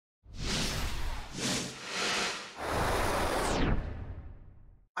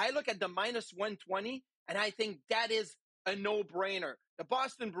I look at the minus 120, and I think that is a no-brainer. The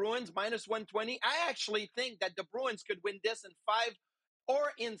Boston Bruins, minus 120, I actually think that the Bruins could win this in 5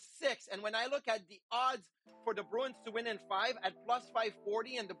 or in 6. And when I look at the odds for the Bruins to win in 5 at plus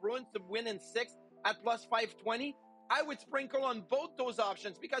 540 and the Bruins to win in 6 at plus 520, I would sprinkle on both those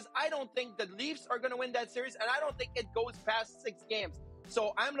options because I don't think the Leafs are going to win that series, and I don't think it goes past 6 games.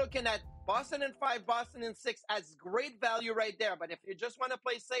 So I'm looking at Boston in 5, Boston in 6 as great value right there. But if you just want to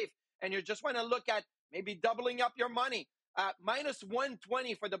play safe and you just want to look at maybe doubling up your money, minus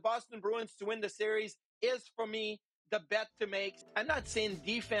 120 for the Boston Bruins to win the series is, for me, the bet to make. I'm not saying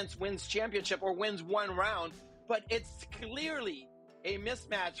defense wins championship or wins one round, but it's clearly a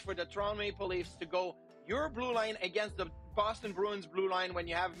mismatch for the Toronto Maple Leafs to go your blue line against the Boston Bruins blue line when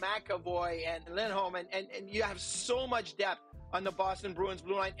you have McAvoy and Lindholm, and you have so much depth on the Boston Bruins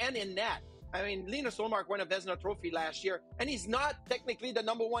blue line and in net. I mean, Linus Ullmark won a Vezina Trophy last year, and he's not technically the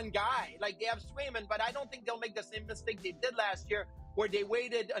number one guy. Like, they have Swayman, but I don't think they'll make the same mistake they did last year where they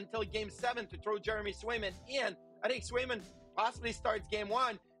waited until Game 7 to throw Jeremy Swayman in. I think Swayman possibly starts Game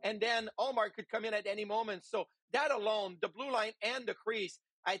 1, and then Ullmark could come in at any moment. So that alone, the blue line and the crease,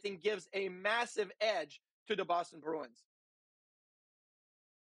 I think gives a massive edge to the Boston Bruins.